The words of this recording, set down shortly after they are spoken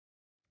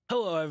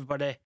Hello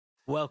everybody,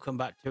 welcome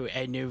back to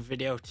a new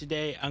video.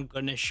 Today I'm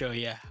going to show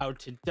you how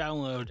to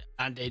download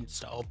and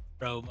install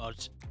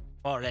ProMods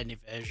for any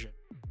version.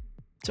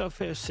 So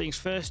first things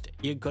first,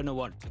 you're going to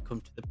want to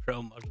come to the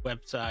ProMod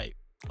website.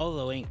 All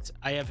the links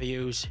I ever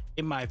use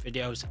in my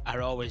videos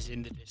are always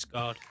in the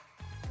Discord.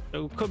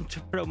 So come to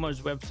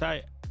ProMod's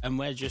website, and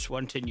we're just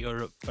wanting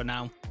Europe for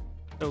now.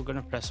 So we're going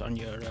to press on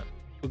Europe.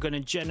 We're going to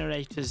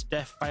generate as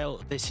def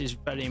file. This is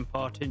very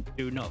important,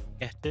 do not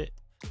forget it.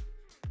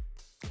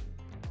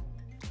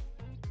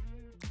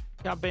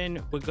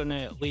 Cabin, we're going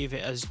to leave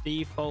it as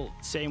default.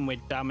 Same with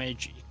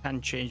damage, you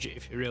can change it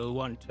if you really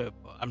want to,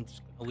 but I'm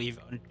just going to leave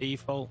it on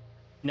default.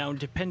 Now,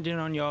 depending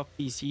on your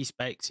PC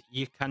specs,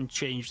 you can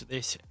change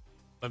this,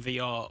 whether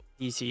your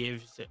PC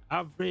is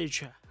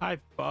average, high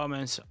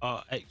performance,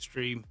 or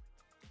extreme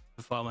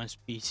performance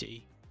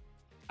PC.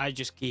 I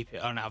just keep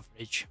it on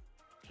average,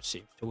 just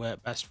seems to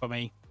work best for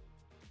me.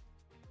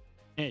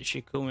 It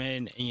should come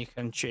in and you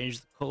can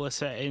change the color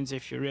settings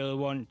if you really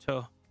want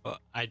to, but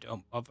I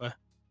don't bother.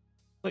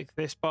 Click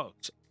this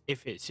box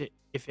if it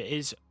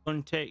is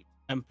unticked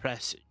and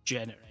press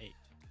generate,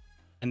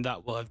 and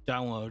that will have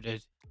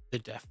downloaded the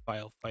def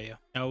file for you.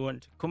 Now I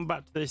want to come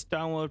back to this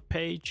download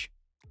page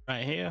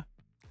right here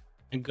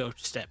and go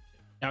to step 2.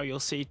 Now you'll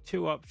see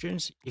two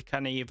options. You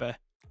can either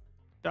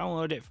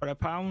download it for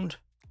 £1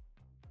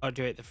 or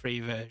do it the free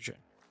version.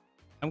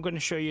 I'm going to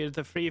show you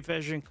the free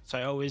version because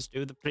I always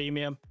do the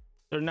premium.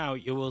 So now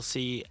you will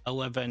see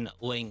 11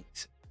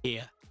 links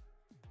here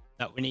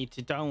that we need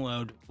to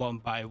download one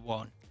by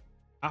one.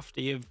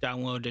 After you've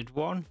downloaded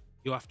one,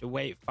 you have to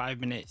wait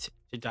 5 minutes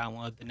to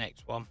download the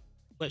next one.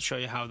 Let's show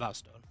you how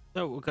that's done.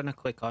 So we're going to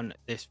click on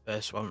this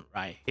first one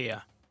right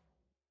here.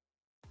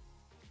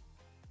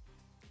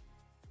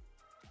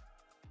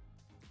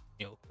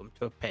 You'll come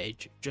to a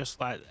page just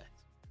like this.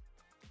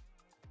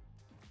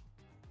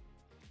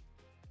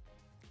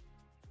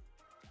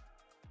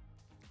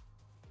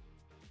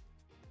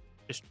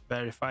 Just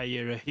verify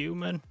you're a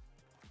human.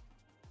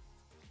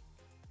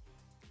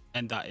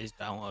 And that is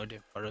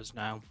downloading for us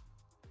now,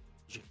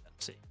 as you can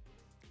see.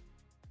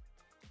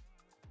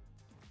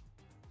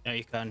 Now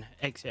you can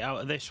exit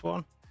out of this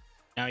one.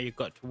 Now you've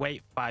got to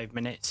wait 5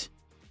 minutes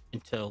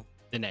until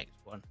the next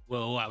one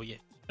will allow you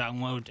to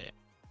download it.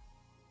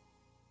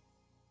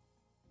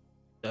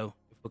 So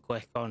if we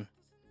click on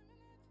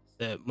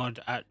the mod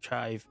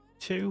archive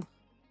 2,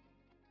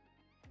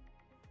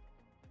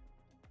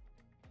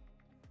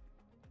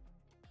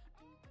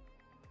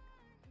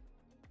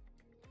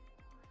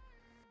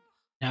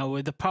 now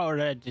with the power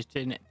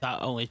editing,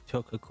 that only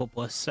took a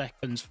couple of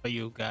seconds for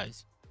you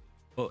guys,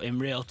 but in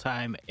real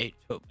time it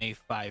took me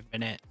 5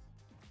 minutes.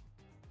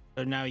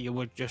 So now you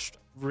would just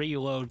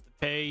reload the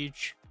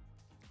page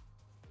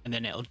and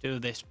then it'll do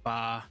this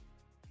bar.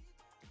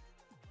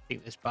 I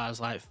think this bar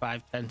is like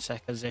 5-10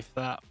 seconds, if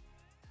that.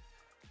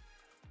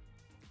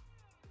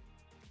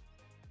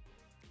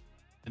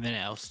 And then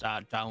it'll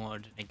start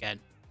downloading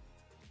again,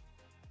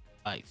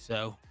 like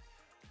so,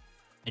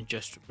 and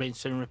just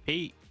rinse and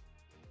repeat.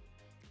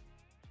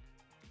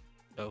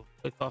 So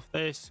click off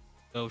this,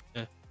 go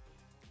to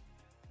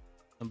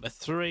number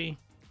 3,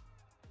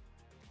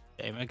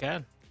 same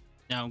again.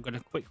 Now I'm going to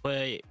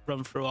quickly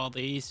run through all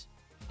these.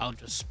 I'll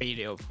just speed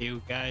it up for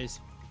you guys,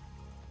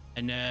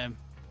 and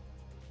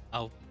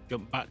I'll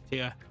jump back to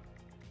you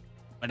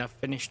when I've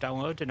finished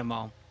downloading them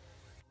all.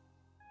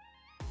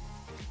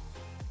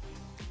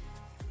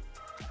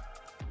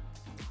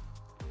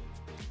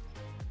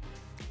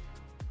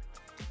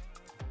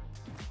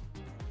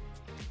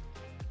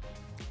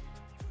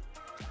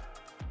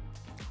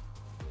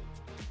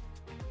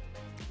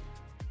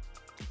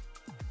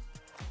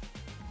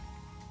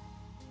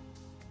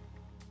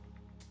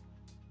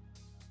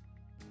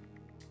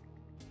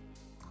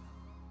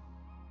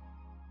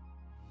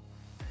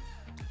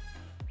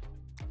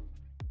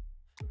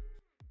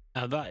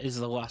 Now that is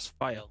the last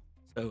file,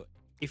 so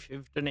if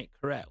you've done it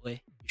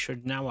correctly, you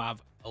should now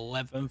have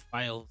 11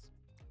 files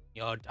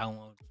in your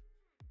downloads.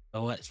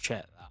 So let's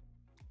check that.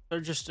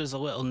 So just as a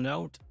little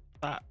note,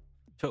 that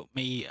took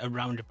me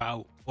around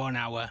about 1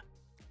 hour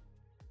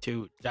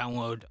to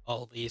download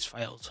all these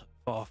files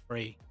for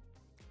free.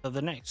 So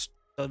the next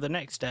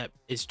step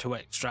is to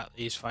extract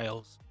these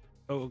files.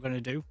 So what we're going to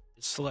do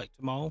is select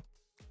them all,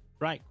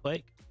 right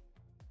click,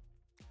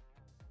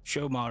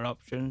 show more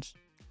options,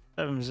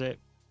 7-zip,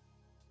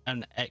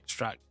 and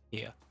extract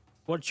here.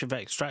 Once you've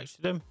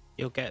extracted them,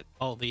 you'll get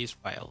all these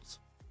files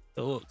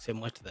that look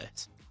similar to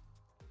this.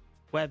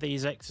 Where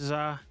these X's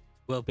are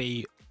will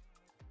be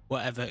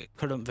whatever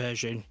current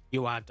version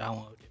you are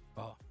downloading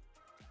for.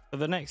 So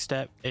the next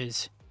step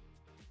is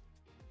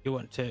you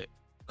want to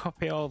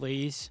copy all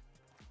these,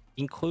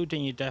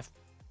 including your def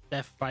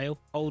file.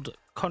 Hold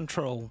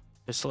Control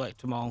to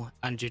select them all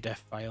and your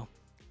def file.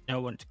 Now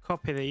I want to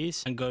copy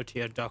these and go to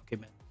your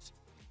documents.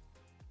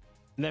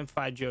 And then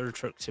find Euro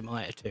Truck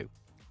Simulator 2.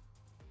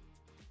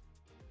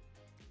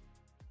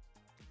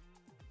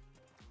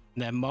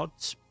 And then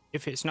mods.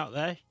 If it's not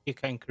there, you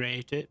can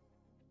create it.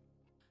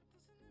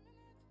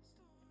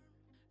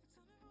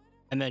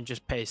 And then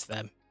just paste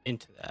them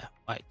into there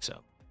like so.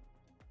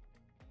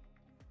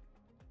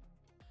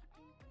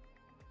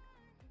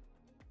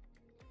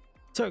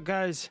 So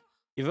guys,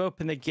 you've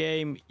opened the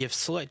game, you've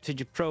selected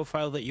your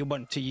profile that you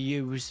want to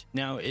use.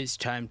 Now it's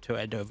time to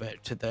head over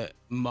to the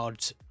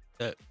mods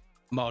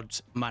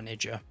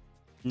manager.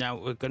 Now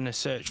we're going to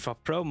search for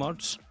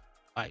ProMods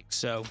like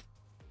so.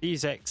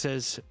 These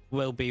X's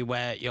will be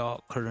where your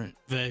current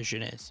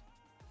version is.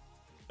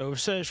 So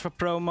we've searched for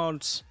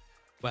ProMods,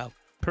 well,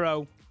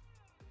 Pro.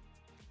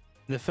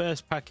 The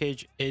first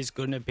package is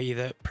going to be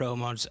the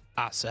ProMods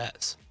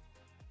assets.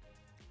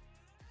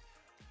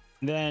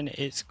 Then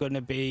it's going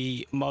to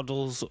be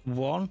models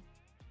 1,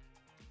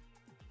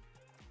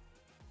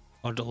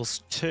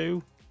 models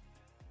 2,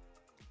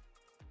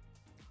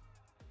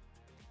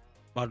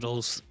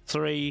 models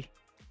 3,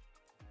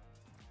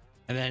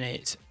 and then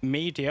it's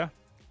media,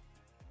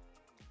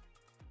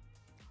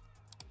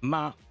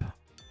 map.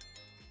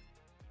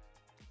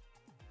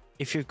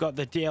 If you've got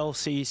the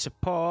DLC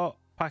support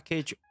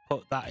package,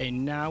 put that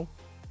in now,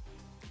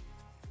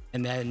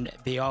 and then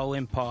the all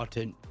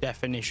important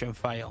definition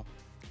file.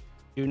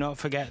 Do not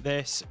forget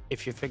this.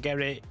 If you forget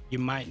it, you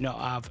might not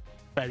have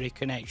ferry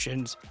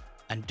connections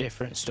and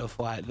different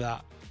stuff like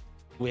that.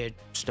 Weird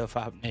stuff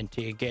happening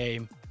to your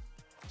game.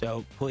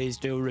 So please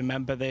do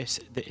remember this.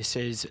 This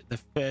is the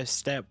first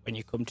step when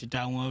you come to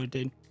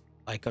downloading,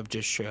 like I've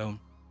just shown.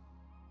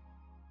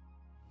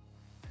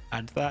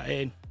 Add that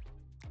in.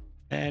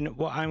 And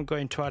what I'm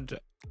going to add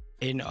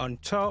in on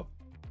top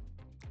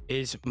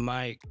is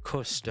my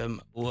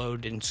custom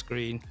loading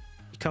screen.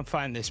 You can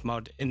find this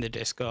mod in the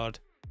Discord.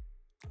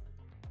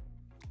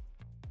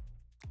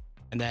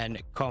 And then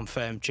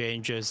confirm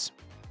changes.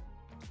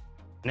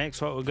 Next,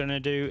 what we're going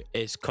to do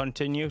is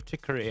continue to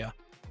career.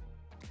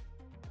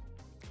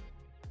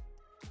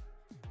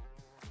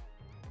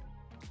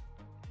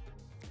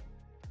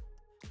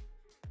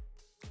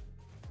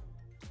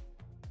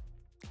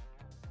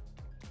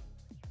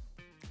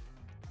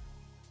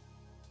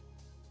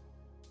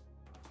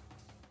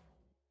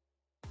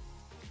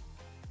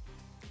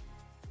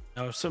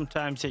 Now,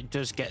 sometimes it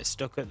does get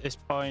stuck at this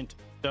point.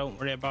 Don't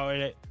worry about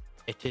it.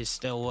 It is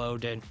still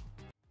loading.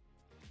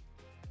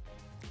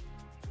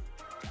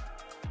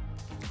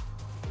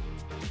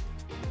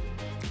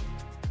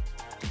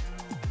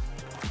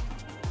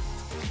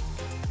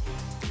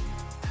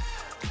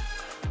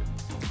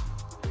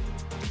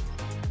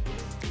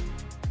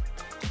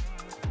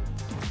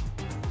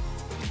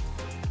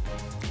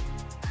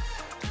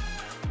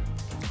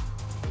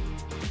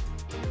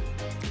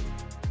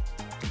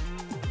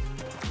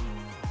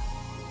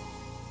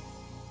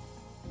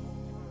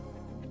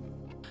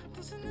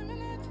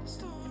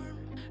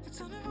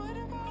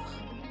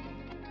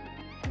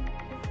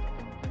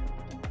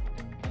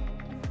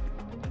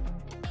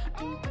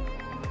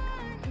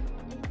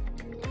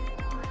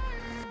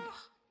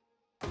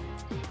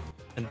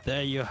 And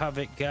there you have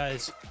it,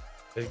 guys.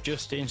 We've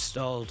just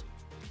installed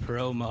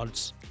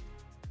ProMods.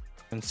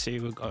 You can see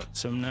we've got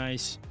some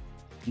nice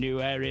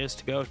new areas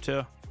to go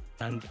to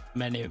and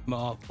many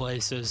more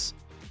places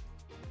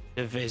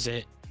to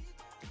visit.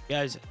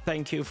 Guys,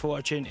 thank you for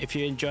watching. If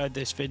you enjoyed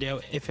this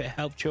video, if it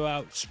helped you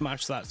out,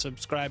 smash that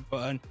subscribe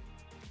button,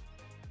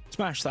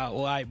 smash that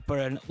like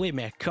button, leave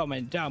me a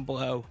comment down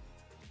below,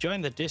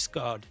 join the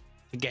Discord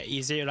to get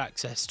easier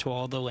access to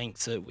all the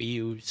links that we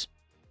use.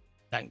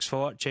 Thanks for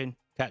watching.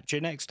 Catch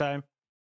you next time.